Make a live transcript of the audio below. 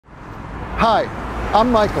Hi,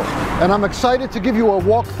 I'm Michael, and I'm excited to give you a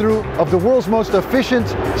walkthrough of the world's most efficient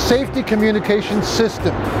safety communication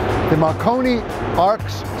system, the Marconi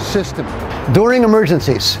ARCs system. During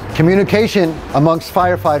emergencies, communication amongst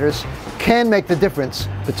firefighters can make the difference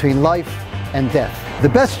between life and death. The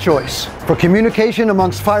best choice for communication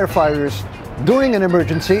amongst firefighters during an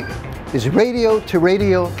emergency is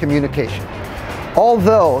radio-to-radio communication.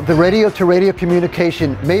 Although the radio-to-radio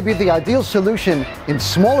communication may be the ideal solution in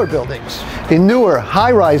smaller buildings, in newer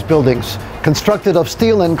high-rise buildings constructed of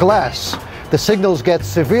steel and glass, the signals get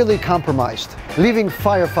severely compromised, leaving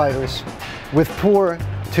firefighters with poor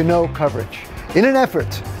to no coverage. In an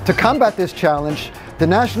effort to combat this challenge, the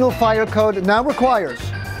National Fire Code now requires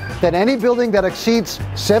that any building that exceeds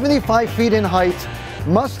 75 feet in height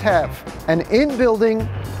must have an in-building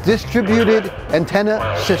distributed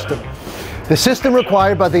antenna system. The system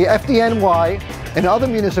required by the FDNY and other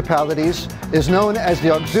municipalities is known as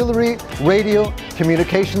the Auxiliary Radio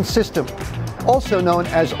Communication System, also known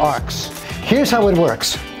as ARCs. Here's how it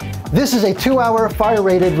works. This is a 2-hour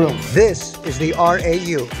fire-rated room. This is the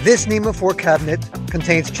RAU. This NEMA 4 cabinet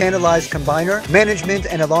contains channelized combiner, management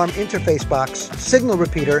and alarm interface box, signal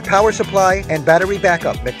repeater, power supply, and battery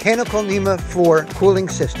backup. Mechanical NEMA 4 cooling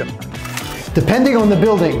system. Depending on the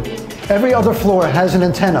building, every other floor has an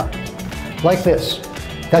antenna, like this,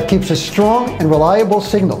 that keeps a strong and reliable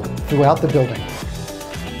signal throughout the building.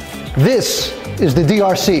 This is the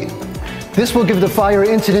DRC. This will give the fire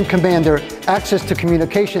incident commander access to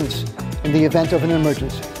communications in the event of an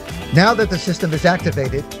emergency. Now that the system is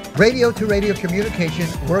activated, radio-to-radio communication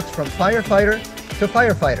works from firefighter to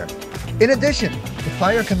firefighter. In addition, the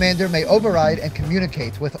fire commander may override and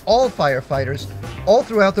communicate with all firefighters all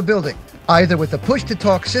throughout the building, either with the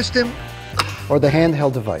push-to-talk system or the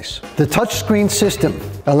handheld device. The touchscreen system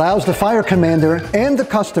allows the fire commander and the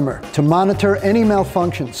customer to monitor any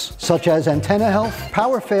malfunctions, such as antenna health,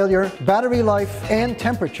 power failure, battery life, and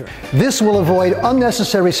temperature. This will avoid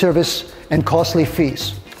unnecessary service and costly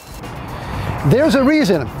fees. There's a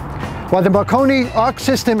reason why the Marconi ARC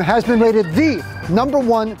system has been rated the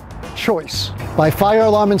 #1 choice by fire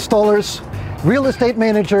alarm installers, real estate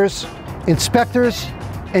managers, inspectors,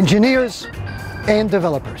 engineers, and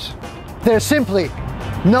developers. There's simply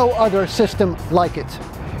no other system like it.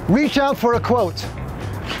 Reach out for a quote.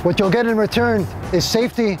 What you'll get in return is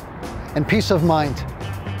safety and peace of mind.